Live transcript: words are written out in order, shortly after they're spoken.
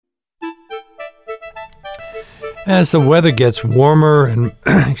As the weather gets warmer and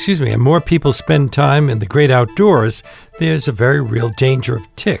and more people spend time in the great outdoors, there's a very real danger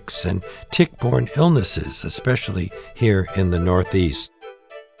of ticks and tick-borne illnesses, especially here in the Northeast.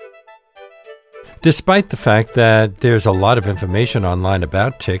 Despite the fact that there's a lot of information online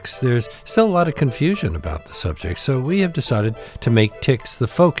about ticks, there's still a lot of confusion about the subject. So we have decided to make ticks the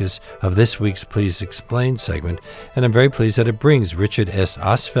focus of this week's Please Explain segment. And I'm very pleased that it brings Richard S.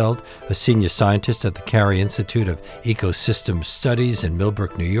 Ostfeld, a senior scientist at the Carey Institute of Ecosystem Studies in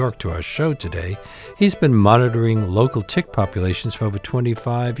Millbrook, New York, to our show today. He's been monitoring local tick populations for over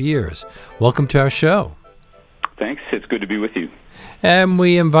 25 years. Welcome to our show. Thanks. It's good to be with you. And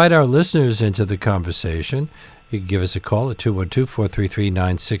we invite our listeners into the conversation. You can give us a call at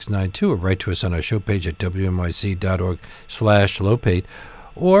 212-433-9692 or write to us on our show page at wnyc.org/Lopate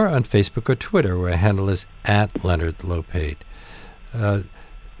or on Facebook or Twitter, where our handle is @LeonardLopate.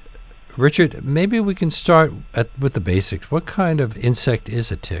 Richard, maybe we can start with the basics. What kind of insect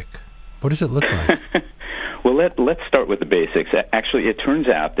is a tick? What does it look like? Well, let's start with the basics. Actually, it turns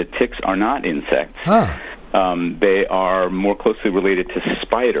out that ticks are not insects. They are more closely related to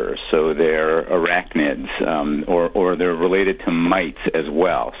spiders, so they're arachnids, or they're related to mites as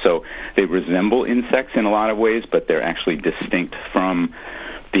well. So they resemble insects in a lot of ways, but they're actually distinct from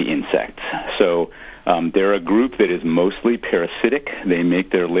the insects. So they're a group that is mostly parasitic. They make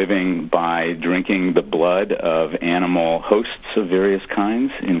their living by drinking the blood of animal hosts of various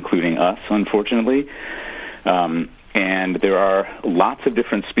kinds, including us, unfortunately. And there are lots of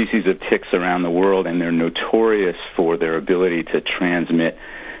different species of ticks around the world, and they're notorious for their ability to transmit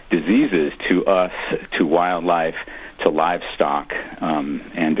diseases to us, to wildlife, to livestock,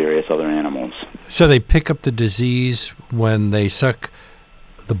 and various other animals. So they pick up the disease when they suck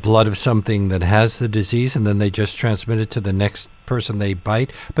the blood of something that has the disease, and then they just transmit it to the next person they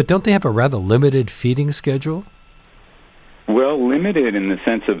bite. But don't they have a rather limited feeding schedule? Well, limited in the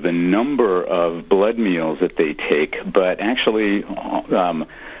sense of the number of blood meals that they take, but actually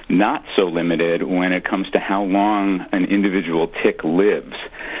not so limited when it comes to how long an individual tick lives.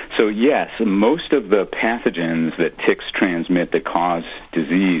 So yes, most of the pathogens that ticks transmit that cause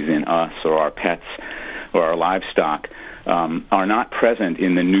disease in us or our pets or our livestock are not present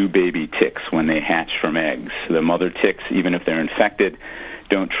in the new baby ticks when they hatch from eggs. The mother ticks, even if they're infected,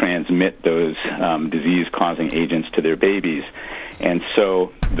 don't transmit those disease-causing agents to their babies. And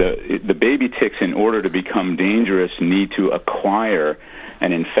so the baby ticks, in order to become dangerous, need to acquire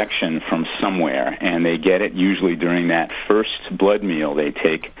an infection from somewhere, and they get it usually during that first blood meal they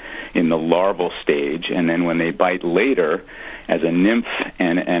take in the larval stage, and then when they bite later, as a nymph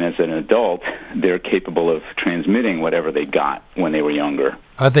and as an adult, they're capable of transmitting whatever they got when they were younger.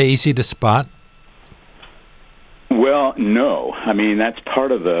 Are they easy to spot? Well, no. I mean, that's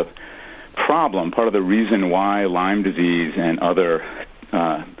part of the problem, part of the reason why Lyme disease and other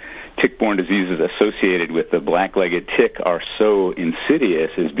tick-borne diseases associated with the black-legged tick are so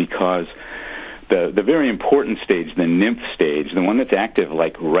insidious is because the very important stage, the nymph stage, the one that's active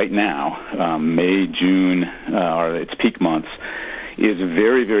like right now, May, June, are its peak months, is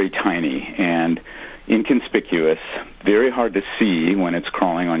very, very tiny and inconspicuous, very hard to see when it's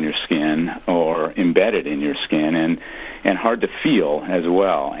crawling on your skin or embedded in your skin, and hard to feel as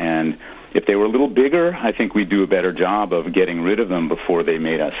well. And if they were a little bigger, I think we'd do a better job of getting rid of them before they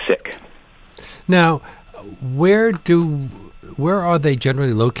made us sick. Now, where are they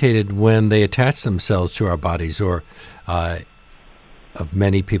generally located when they attach themselves to our bodies, or of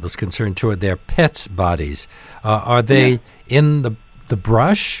many people's concern, to their pets' bodies? Are they in the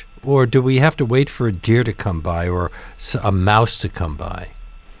brush, or do we have to wait for a deer to come by or a mouse to come by?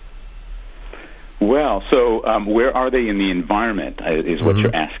 Well, so where are they in the environment is what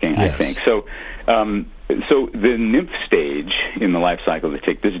you're asking, yes. I think. So the nymph stage in the life cycle, they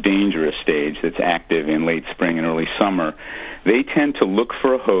take this dangerous stage that's active in late spring and early summer. They tend to look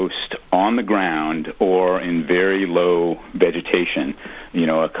for a host on the ground or in very low vegetation,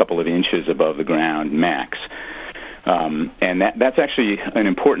 a couple of inches above the ground max. And that's actually an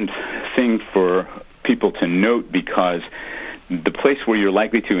important thing for people to note, because the place where you're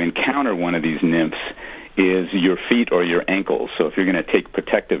likely to encounter one of these nymphs is your feet or your ankles. So if you're going to take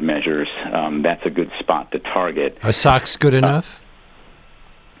protective measures, that's a good spot to target. Are socks good enough?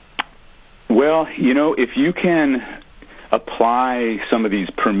 Well, if you can apply some of these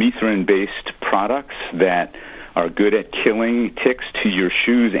permethrin-based products that are good at killing ticks to your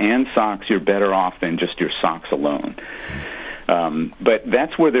shoes and socks, you're better off than just your socks alone. But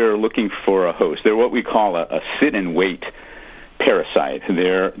that's where they're looking for a host. They're what we call a sit-and-wait parasite.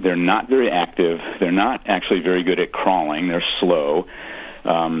 They're not very active. They're not actually very good at crawling. They're slow.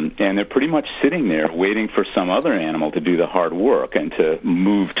 And they're pretty much sitting there waiting for some other animal to do the hard work and to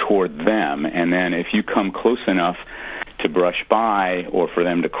move toward them. And then if you come close enough to brush by or for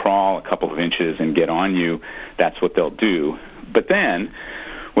them to crawl a couple of inches and get on you, that's what they'll do. But then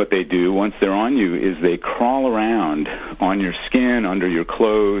what they do once they're on you is they crawl around on your skin, under your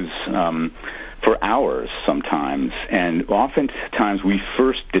clothes, for hours sometimes. And oftentimes we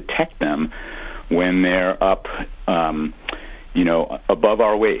first detect them when they're up above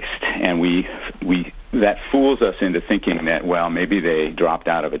our waist, and we that fools us into thinking that, well, maybe they dropped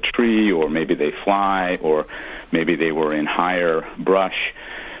out of a tree, or maybe they fly, or maybe they were in higher brush,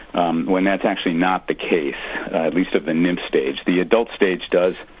 when that's actually not the case, at least of the nymph stage. The adult stage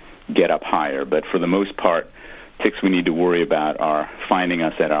does get up higher, but for the most part, ticks we need to worry about are finding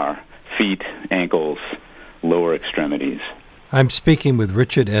us at our feet, ankles, lower extremities. I'm speaking with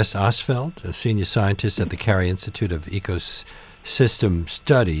Richard S. Ostfeld, a senior scientist at the Carey Institute of Ecosystem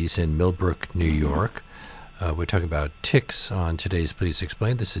Studies in Millbrook, New York. We're talking about ticks on today's Please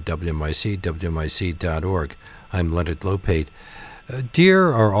Explain. This is WMIC, WMIC.org. I'm Leonard Lopate.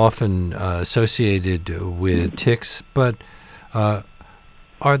 Deer are often associated with ticks, but are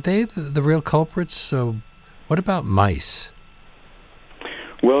they the real culprits? So what about mice?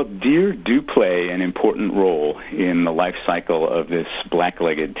 Well, deer do play an important role in the life cycle of this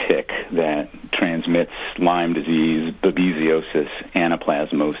black-legged tick that transmits Lyme disease, babesiosis,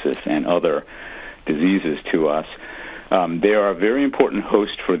 anaplasmosis, and other diseases to us. They are a very important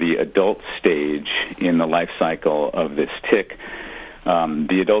host for the adult stage in the life cycle of this tick.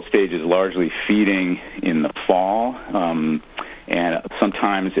 The adult stage is largely feeding in the fall, and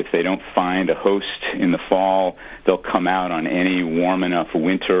sometimes if they don't find a host in the fall, they'll come out on any warm enough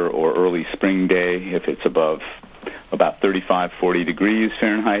winter or early spring day if it's above about 35, 40 degrees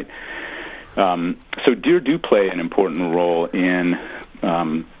Fahrenheit. So deer do play an important role in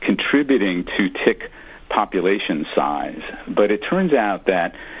contributing to tick population size. But it turns out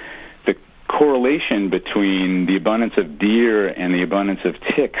that the correlation between the abundance of deer and the abundance of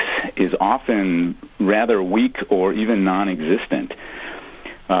ticks is often rather weak or even non-existent.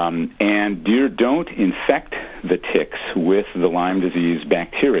 And deer don't infect the ticks with the Lyme disease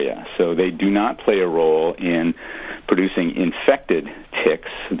bacteria, so they do not play a role in producing infected ticks.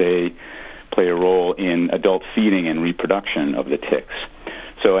 They play a role in adult feeding and reproduction of the ticks.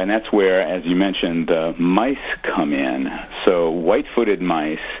 So, and that's where, as you mentioned, the mice come in. So white-footed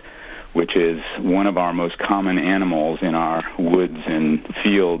mice, which is one of our most common animals in our woods and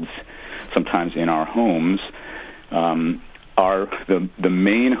fields, sometimes in our homes, are the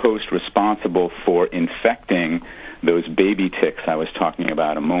main host responsible for infecting those baby ticks I was talking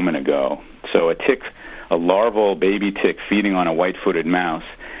about a moment ago. So a larval baby tick feeding on a white-footed mouse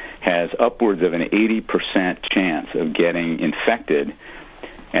has upwards of an 80% chance of getting infected,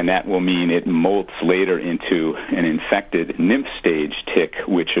 and that will mean it molts later into an infected nymph stage tick,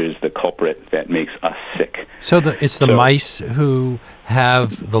 which is the culprit that makes us sick. So it's the mice who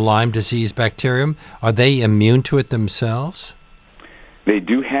have the Lyme disease bacterium. Are they immune to it themselves? They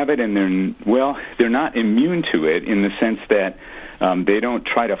do have it, and they're not immune to it in the sense that they don't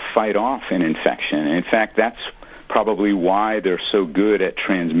try to fight off an infection. And in fact, that's probably why they're so good at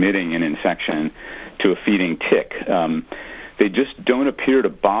transmitting an infection to a feeding tick. They just don't appear to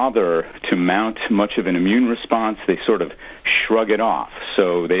bother to mount much of an immune response. They sort of shrug it off.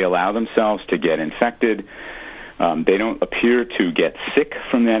 So they allow themselves to get infected. They don't appear to get sick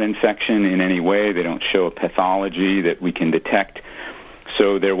from that infection in any way. They don't show a pathology that we can detect.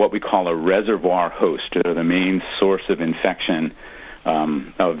 So they're what we call a reservoir host. They're the main source of infection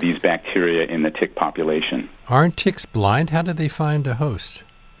of these bacteria in the tick population. Aren't ticks blind? How do they find a host?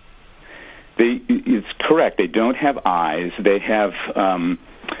 It's correct. They don't have eyes. They have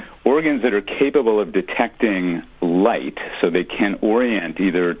organs that are capable of detecting light, so they can orient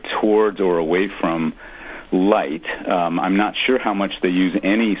either towards or away from light. I'm not sure how much they use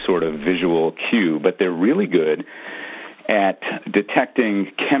any sort of visual cue, but they're really good at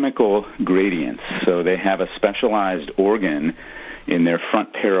detecting chemical gradients. So they have a specialized organ in their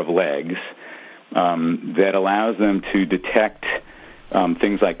front pair of legs that allows them to detect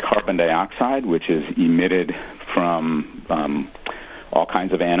things like carbon dioxide, which is emitted from all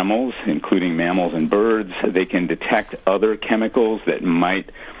kinds of animals, including mammals and birds. They can detect other chemicals that might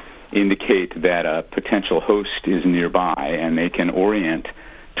indicate that a potential host is nearby, and they can orient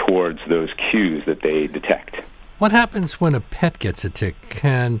towards those cues that they detect. What happens when a pet gets a tick?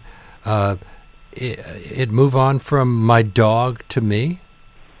 Can it move on from my dog to me?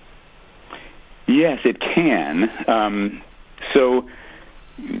 Yes, it can. So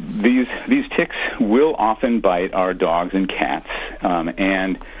these ticks will often bite our dogs and cats.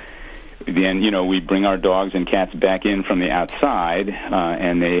 And then, we bring our dogs and cats back in from the outside,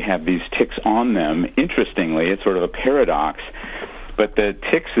 and they have these ticks on them. Interestingly, it's sort of a paradox, but the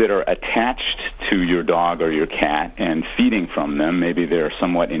ticks that are attached to your dog or your cat and feeding from them, maybe they're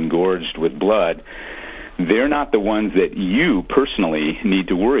somewhat engorged with blood, they're not the ones that you personally need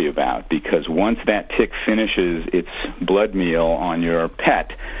to worry about, because once that tick finishes its blood meal on your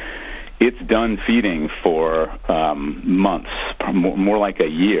pet, it's done feeding for months, more like a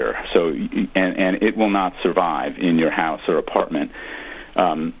year. So, and it will not survive in your house or apartment.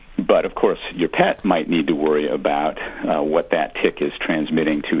 But of course, your pet might need to worry about what that tick is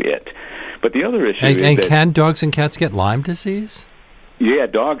transmitting to it. But the other issue is that, can dogs and cats get Lyme disease? Yeah,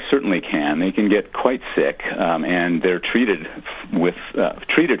 dogs certainly can. They can get quite sick, and they're treated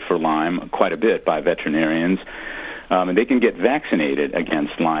for Lyme quite a bit by veterinarians. And they can get vaccinated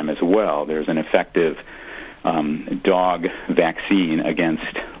against Lyme as well. There's an effective dog vaccine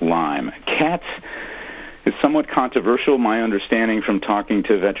against Lyme. Cats is somewhat controversial. My understanding from talking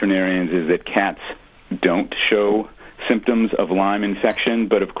to veterinarians is that cats don't show symptoms of Lyme infection,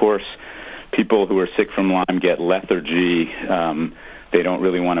 but of course, people who are sick from Lyme get lethargy. They don't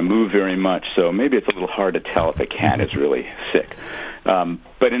really want to move very much, so maybe it's a little hard to tell if a cat is really sick.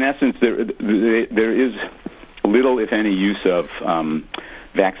 But in essence, there is little, if any, use of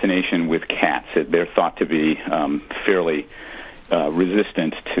vaccination with cats. They're thought to be fairly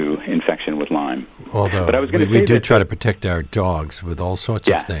resistant to infection with Lyme. Although but I was going to say we do try to protect our dogs with all sorts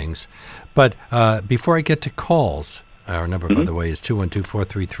of things. But before I get to calls, our number, by the way, is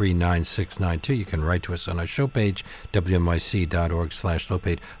 212-433-9692. You can write to us on our show page,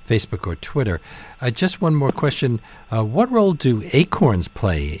 wnyc.org/Lopate, Facebook or Twitter. Just one more question. What role do acorns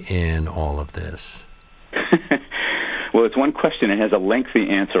play in all of this? Well, it's one question. It has a lengthy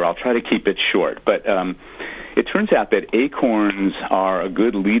answer. I'll try to keep it short. But it turns out that acorns are a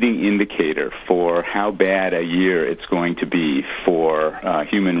good leading indicator for how bad a year it's going to be for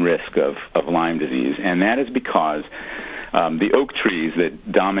human risk of Lyme disease. And that is because the oak trees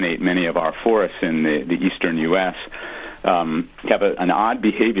that dominate many of our forests in the eastern U.S. Have an odd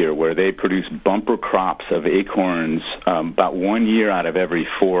behavior where they produce bumper crops of acorns about 1 year out of every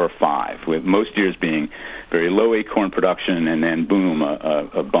 4 or 5, with most years being very low acorn production and then, boom,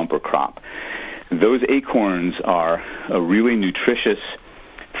 a bumper crop. Those acorns are a really nutritious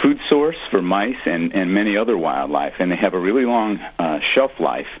food source for mice and many other wildlife, and they have a really long shelf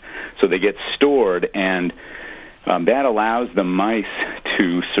life, so they get stored, and that allows the mice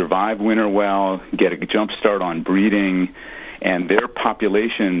to survive winter well, get a jump start on breeding, and their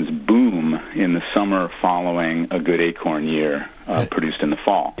populations boom in the summer following a good acorn year produced in the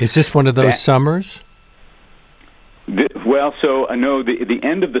fall. Is this one of those summers? No, the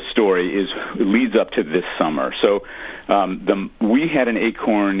end of the story leads up to this summer. So we had an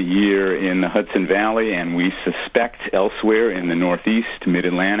acorn year in the Hudson Valley, and we suspect elsewhere in the Northeast,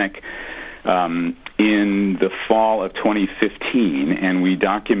 Mid-Atlantic, in the fall of 2015, and we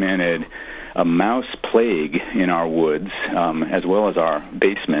documented a mouse plague in our woods, as well as our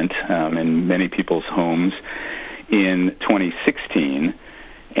basement in many people's homes in 2016,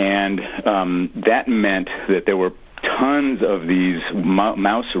 and that meant that there were tons of these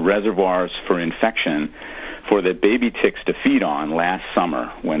mouse reservoirs for infection for the baby ticks to feed on last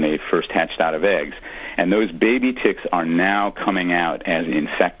summer when they first hatched out of eggs. And those baby ticks are now coming out as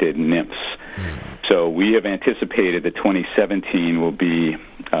infected nymphs. So we have anticipated that 2017 will be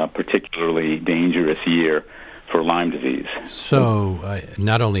a particularly dangerous year for Lyme disease. So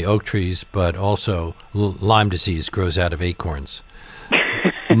not only oak trees, but also Lyme disease grows out of acorns.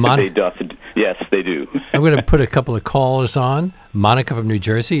 Yes, they do. I'm going to put a couple of callers on. Monica from New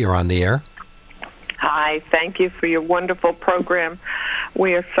Jersey, you're on the air. Hi, thank you for your wonderful program.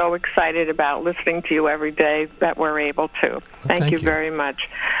 We are so excited about listening to you every day that we're able to. Thank you very much.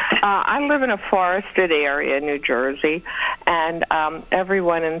 I live in a forested area in New Jersey, and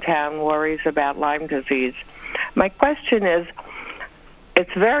everyone in town worries about Lyme disease. My question is,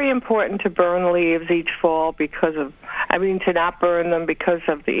 it's very important to burn leaves each fall to not burn them because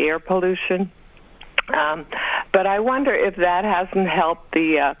of the air pollution. But I wonder if that hasn't helped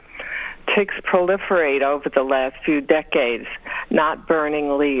the ticks proliferate over the last few decades, not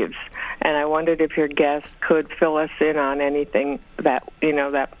burning leaves. And I wondered if your guest could fill us in on anything that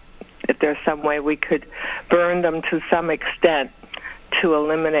if there's some way we could burn them to some extent to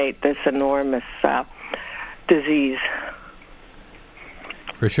eliminate this enormous disease.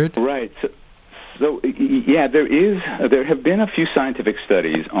 Richard? Right. So, yeah, there have been a few scientific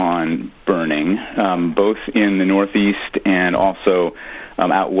studies on burning, both in the Northeast and also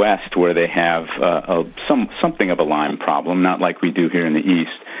out west, where they have something of a Lyme problem, not like we do here in the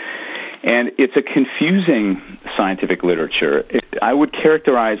East. And it's a confusing scientific literature. I would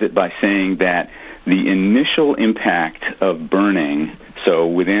characterize it by saying that the initial impact of burning, so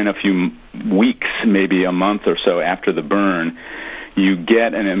within a few weeks, maybe a month or so after the burn, you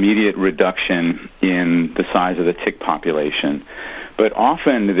get an immediate reduction in the size of the tick population. But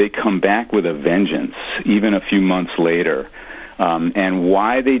often they come back with a vengeance, even a few months later. And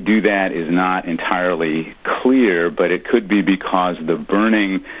why they do that is not entirely clear, but it could be because the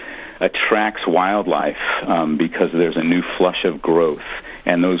burning attracts wildlife because there's a new flush of growth,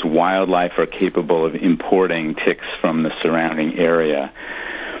 and those wildlife are capable of importing ticks from the surrounding area.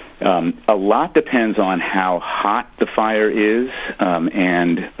 A lot depends on how hot the fire is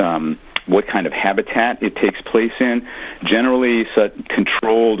and what kind of habitat it takes place in. Generally,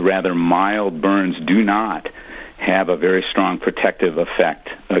 controlled, rather mild burns do not have a very strong protective effect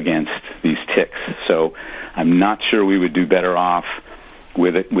against these ticks. So I'm not sure we would do better off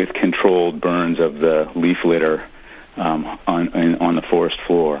with controlled burns of the leaf litter on the forest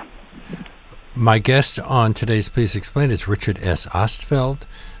floor. My guest on today's Please Explain is Richard S. Ostfeld,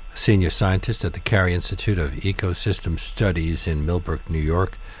 senior scientist at the Carey Institute of Ecosystem Studies in Millbrook, New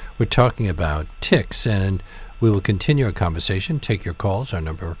York. We're talking about ticks, and we will continue our conversation. Take your calls. Our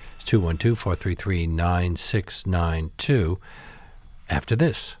number is 212-433-9692 after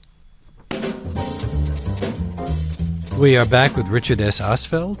this. We are back with Richard S.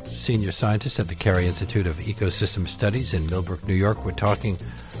 Ostfeld, senior scientist at the Carey Institute of Ecosystem Studies in Millbrook, New York. We're talking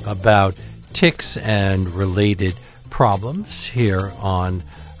about ticks and related problems here on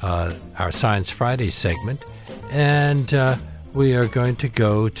our Science Friday segment. And we are going to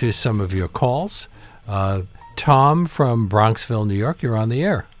go to some of your calls. Tom from Bronxville, New York, you're on the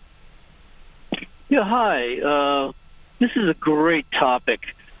air. Yeah, hi. This is a great topic.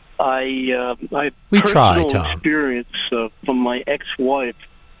 I personal experience from my ex-wife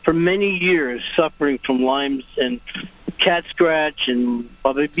for many years suffering from Lyme's and cat scratch and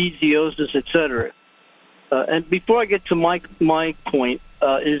babesiosis, etc. And before I get to my point,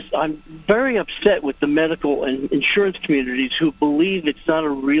 is I'm very upset with the medical and insurance communities who believe it's not a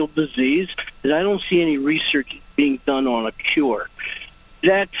real disease, and I don't see any research being done on a cure.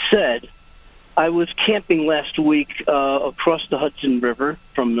 That said, I was camping last week across the Hudson River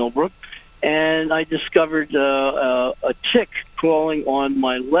from Millbrook, and I discovered a tick crawling on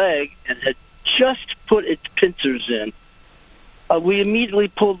my leg and had just put its pincers in. We immediately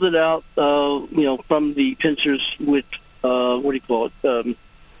pulled it out, from the pincers with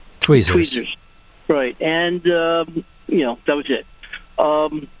tweezers. Right, and that was it.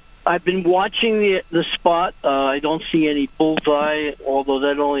 I've been watching the spot. I don't see any bullseye, although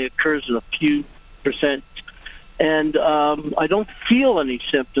that only occurs in a few percent. And I don't feel any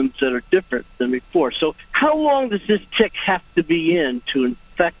symptoms that are different than before. So how long does this tick have to be in to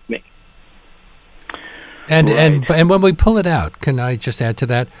infect me? And when we pull it out, can I just add to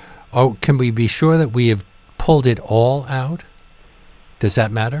that? Oh, can we be sure that we have pulled it all out? Does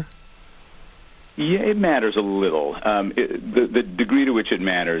that matter? Yeah, it matters a little. The degree to which it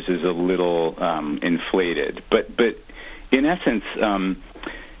matters is a little inflated. But in essence,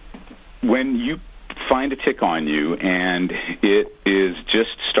 when you find a tick on you and it is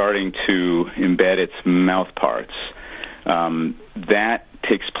just starting to embed its mouth parts, that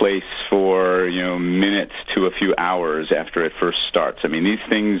takes place for minutes to a few hours after it first starts. I mean, these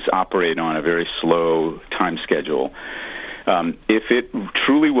things operate on a very slow time schedule. If it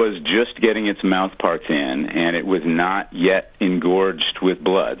truly was just getting its mouth parts in and it was not yet engorged with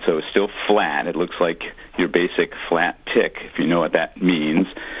blood, so it's still flat, it looks like your basic flat tick, if you know what that means,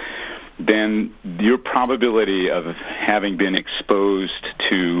 then your probability of having been exposed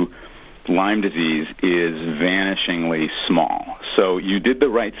to Lyme disease is vanishingly small. So you did the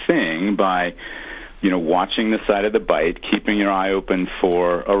right thing by watching the side of the bite, keeping your eye open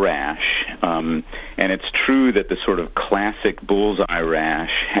for a rash. And it's true that the sort of classic bullseye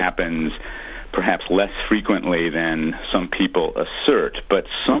rash happens perhaps less frequently than some people assert, but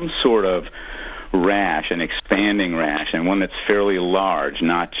some sort of rash, an expanding rash, and one that's fairly large,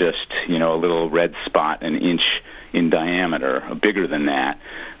 not just, a little red spot an inch in diameter, bigger than that.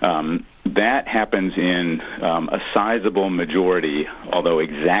 That happens in a sizable majority, although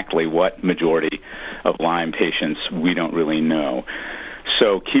exactly what majority of Lyme patients we don't really know.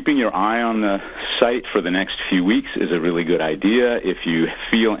 So keeping your eye on the site for the next few weeks is a really good idea. If you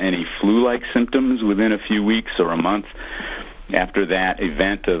feel any flu-like symptoms within a few weeks or a month, after that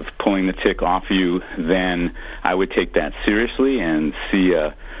event of pulling the tick off you, then I would take that seriously and see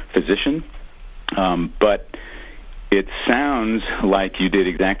a physician. But it sounds like you did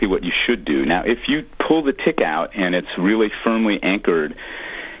exactly what you should do. Now, if you pull the tick out and it's really firmly anchored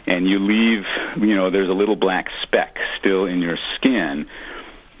and you leave, there's a little black speck still in your skin,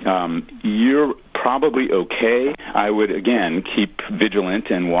 you're probably okay. I would, again, keep vigilant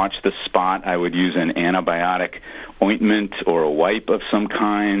and watch the spot. I would use an antibiotic ointment or a wipe of some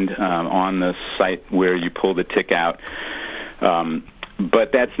kind on the site where you pull the tick out.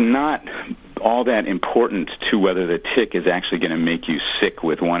 But that's not all that important to whether the tick is actually going to make you sick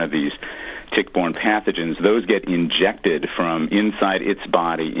with one of these tick-borne pathogens. Those get injected from inside its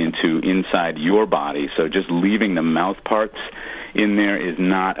body into inside your body. So just leaving the mouth parts in there is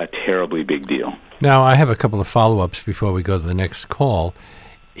not a terribly big deal. Now, I have a couple of follow-ups before we go to the next call.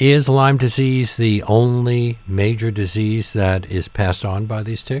 Is Lyme disease the only major disease that is passed on by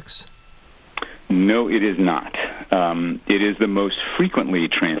these ticks? No, it is not. It is the most frequently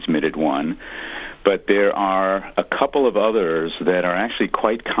transmitted one, but there are a couple of others that are actually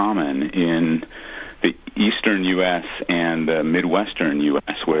quite common in the eastern U.S. and the midwestern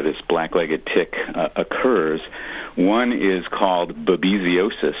U.S. where this black-legged tick occurs. One is called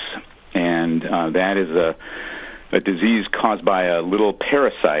babesiosis, and that is a disease caused by a little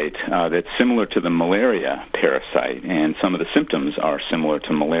parasite that's similar to the malaria parasite, and some of the symptoms are similar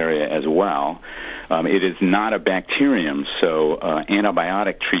to malaria as well. It is not a bacterium, so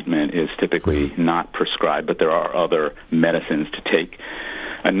antibiotic treatment is typically not prescribed, but there are other medicines to take.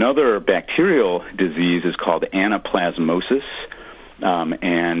 Another bacterial disease is called anaplasmosis,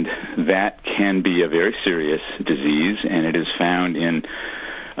 and that can be a very serious disease, and it is found in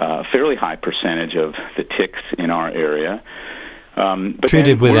a fairly high percentage of the ticks in our area. But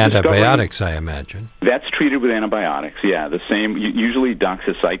treated with antibiotics, I imagine. That's treated with antibiotics, yeah. The same. Usually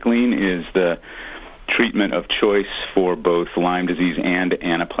doxycycline is the treatment of choice for both Lyme disease and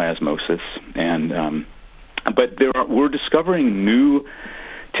anaplasmosis. And but we're discovering new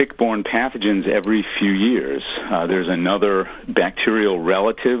tick-borne pathogens every few years. There's another bacterial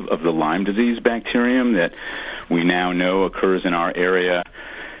relative of the Lyme disease bacterium that we now know occurs in our area.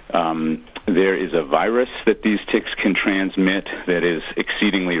 There is a virus that these ticks can transmit that is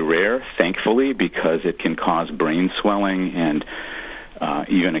exceedingly rare, thankfully, because it can cause brain swelling and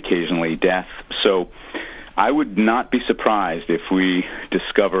even occasionally death. So I would not be surprised if we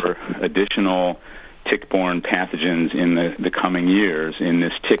discover additional tick-borne pathogens in the coming years in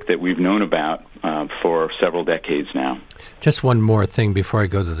this tick that we've known about for several decades now. Just one more thing before I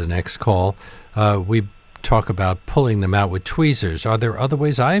go to the next call. We talk about pulling them out with tweezers. Are there other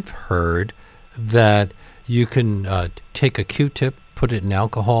ways? I've heard that you can take a Q-tip, put it in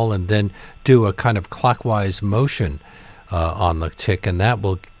alcohol, and then do a kind of clockwise motion on the tick, and that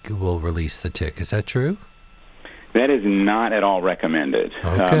will release the tick. Is that true? That is not at all recommended.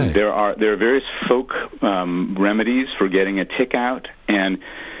 Okay. There are various folk remedies for getting a tick out, and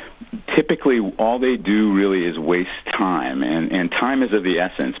typically all they do really is waste time, and time is of the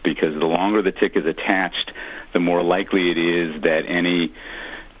essence because the longer the tick is attached, the more likely it is that any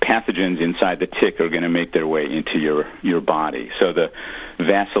pathogens inside the tick are going to make their way into your body. So the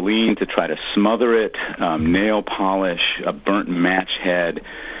Vaseline to try to smother it, nail polish, a burnt match head,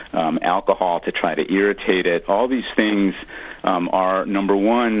 alcohol to try to irritate it, all these things are, number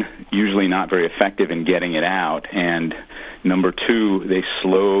one, usually not very effective in getting it out, and number two, they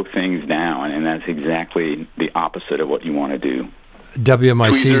slow things down, and that's exactly the opposite of what you want to do.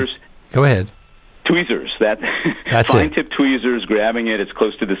 WMIC. Tweezers. Go ahead. Tweezers. That's fine-tip tweezers, grabbing it as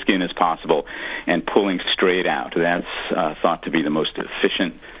close to the skin as possible and pulling straight out. That's thought to be the most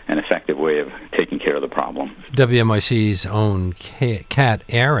efficient and effective way of taking care of the problem. WMIC's own Kat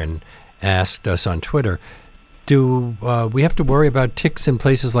Aaron asked us on Twitter, do we have to worry about ticks in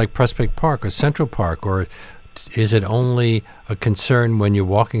places like Prospect Park or Central Park, or is it only a concern when you're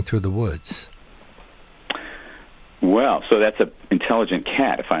walking through the woods? Well, so that's an intelligent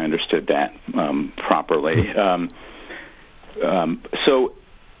cat, if I understood that properly. So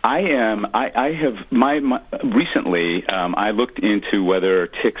recently I looked into whether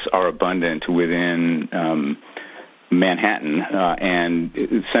ticks are abundant within Manhattan and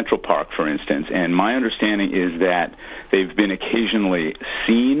Central Park, for instance, and my understanding is that they've been occasionally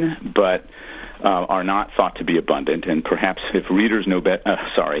seen, but are not thought to be abundant. And perhaps if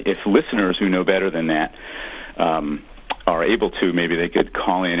if listeners who know better than that are able to, maybe they could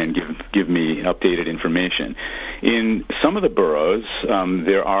call in and give me updated information. In some of the boroughs,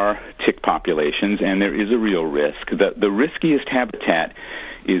 there are tick populations, and there is a real risk. The riskiest habitat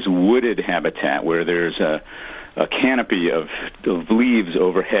is wooded habitat, where there's a canopy of leaves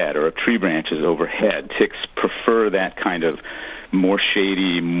overhead or of tree branches overhead. Ticks prefer that kind of more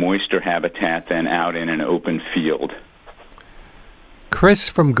shady, moister habitat than out in an open field. Chris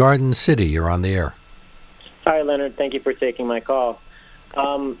from Garden City, you're on the air. Hi, Leonard. Thank you for taking my call.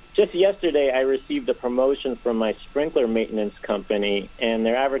 Just yesterday, I received a promotion from my sprinkler maintenance company, and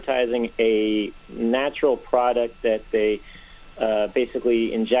they're advertising a natural product that they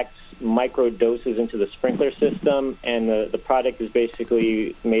basically inject micro doses into the sprinkler system, and the product is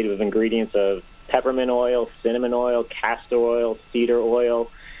basically made of ingredients of peppermint oil, cinnamon oil, castor oil, cedar oil,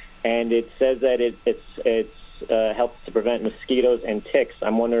 and it says that it helps to prevent mosquitoes and ticks.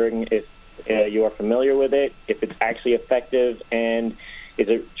 I'm wondering if you are familiar with it, if it's actually effective, and is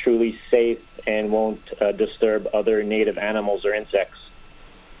it truly safe and won't disturb other native animals or insects?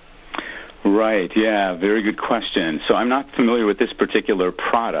 Right, yeah, very good question. So I'm not familiar with this particular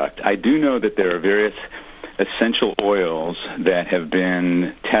product. I do know that there are various essential oils that have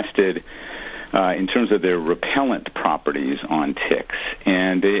been tested in terms of their repellent properties on ticks,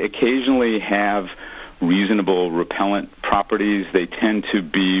 and they occasionally have reasonable repellent properties. They tend to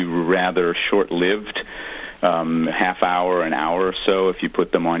be rather short-lived, half hour, an hour or so if you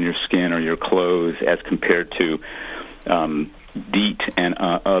put them on your skin or your clothes, as compared to DEET and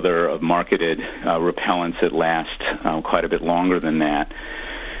other marketed repellents that last quite a bit longer than that.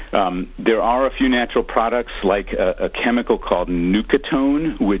 There are a few natural products like a chemical called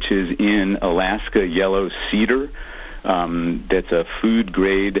Nucatone, which is in Alaska yellow cedar. That's a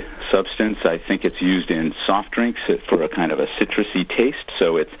food-grade substance. I think it's used in soft drinks for a kind of a citrusy taste,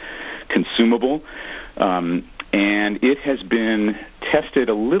 so it's consumable. And it has been tested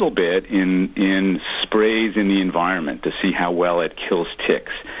a little bit in sprays in the environment to see how well it kills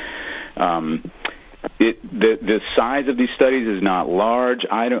ticks. The size of these studies is not large.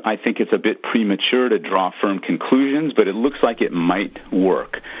 I think it's a bit premature to draw firm conclusions, but it looks like it might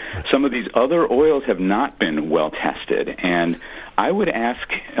work. Some of these other oils have not been well tested, and I would ask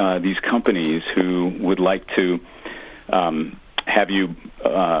these companies who would like to have you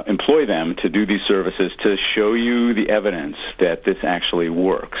employ them to do these services to show you the evidence that this actually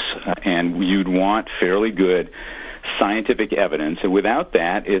works. And you'd want fairly good scientific evidence. And without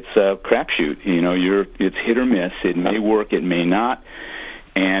that, it's a crapshoot. You know, it's hit or miss. It may work, it may not.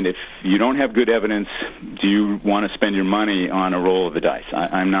 And if you don't have good evidence, do you want to spend your money on a roll of the dice?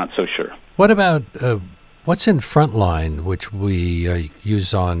 I'm not so sure. What about what's in Frontline, which we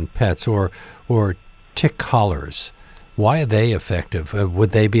use on pets, or tick collars? Why are they effective?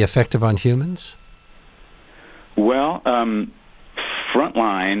 Would they be effective on humans? Well,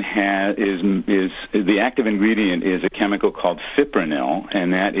 Frontline is the active ingredient is a chemical called fipronil,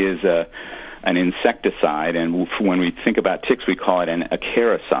 and that is an insecticide. And when we think about ticks, we call it an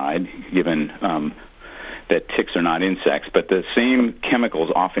acaricide, given that ticks are not insects. But the same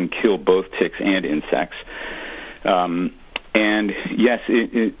chemicals often kill both ticks and insects. And yes,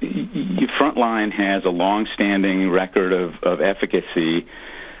 Frontline has a long-standing record of efficacy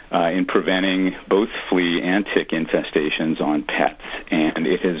in preventing both flea and tick infestations on pets, and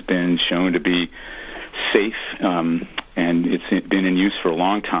it has been shown to be safe, and it's been in use for a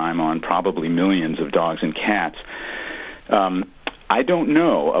long time on probably millions of dogs and cats. I don't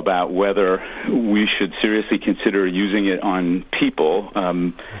know about whether we should seriously consider using it on people.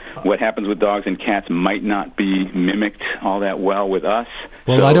 What happens with dogs and cats might not be mimicked all that well with us.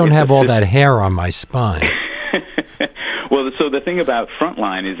 Well, so I don't have all that hair on my spine. Well, so the thing about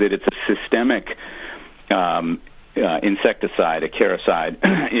Frontline is that it's a systemic insecticide, acaricide.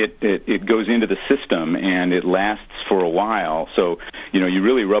 It goes into the system and it lasts for a while. So, you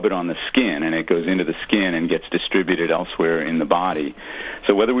really rub it on the skin and it goes into the skin and gets distributed elsewhere in the body.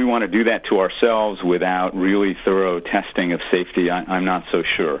 So whether we want to do that to ourselves without really thorough testing of safety, I'm not so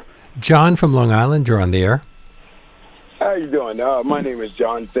sure. John from Long Island, you're on the air. How you doing? My name is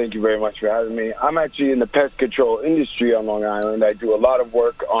John. Thank you very much for having me. I'm actually in the pest control industry on Long Island. I do a lot of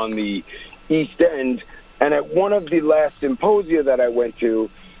work on the East End. And at one of the last symposia that I went to,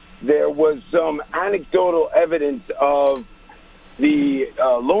 there was some anecdotal evidence of the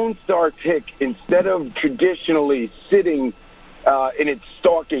Lone Star tick, instead of traditionally sitting in its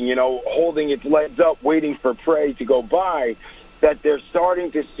stalking, holding its legs up, waiting for prey to go by, that they're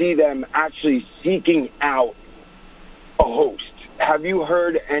starting to see them actually seeking out a host. Have you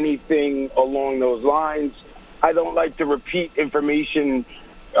heard anything along those lines? I don't like to repeat information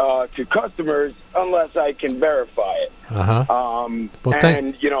to customers unless I can verify it.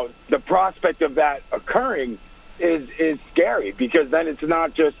 The prospect of that occurring is scary, because then it's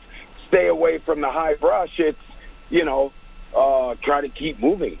not just stay away from the high brush. It's try to keep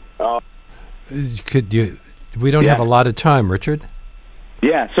moving. Could you We don't have a lot of time, Richard.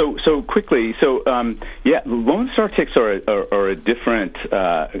 Yeah, so quickly, Lone Star ticks are a different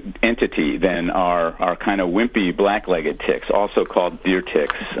entity than our kind of wimpy black-legged ticks, also called deer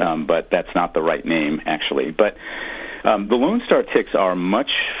ticks, but that's not the right name, actually. But the Lone Star ticks are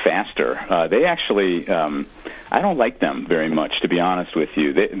much faster. They actually, I don't like them very much, to be honest with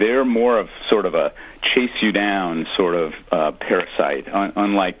you. They're more of sort of a chase-you-down sort of parasite,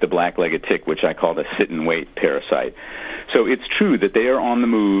 unlike the black-legged tick, which I call the sit-and-wait parasite. So it's true that they are on the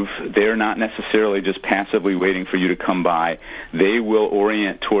move. They're not necessarily just passively waiting for you to come by. They will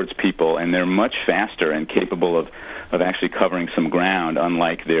orient towards people, and they're much faster and capable of actually covering some ground,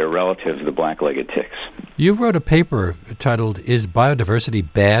 unlike their relatives, the black-legged ticks. You wrote a paper titled, "Is Biodiversity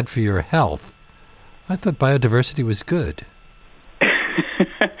Bad for Your Health?" I thought biodiversity was good.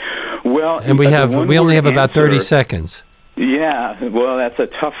 Well, and we only have about 30 seconds. Yeah, well, that's a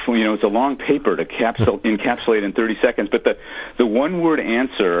tough, it's a long paper to encapsulate in 30 seconds. But the one-word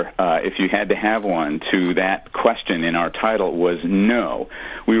answer, if you had to have one, to that question in our title was no.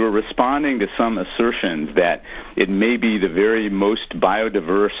 We were responding to some assertions that it may be the very most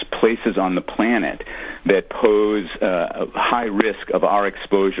biodiverse places on the planet that pose a high risk of our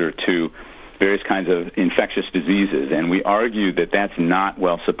exposure to various kinds of infectious diseases, and we argue that that's not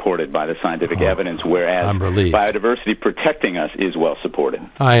well supported by the scientific evidence, whereas biodiversity protecting us is well supported.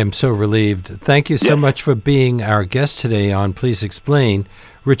 I am so relieved. Thank you so much for being our guest today on Please Explain.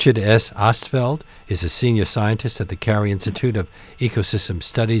 Richard S. Ostfeld is a senior scientist at the Carey Institute of Ecosystem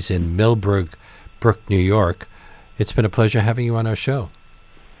Studies in Millbrook, New York. It's been a pleasure having you on our show.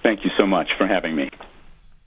 Thank you so much for having me.